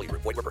necessary. VGW.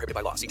 Void where prohibited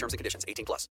by law. See terms and conditions. 18+.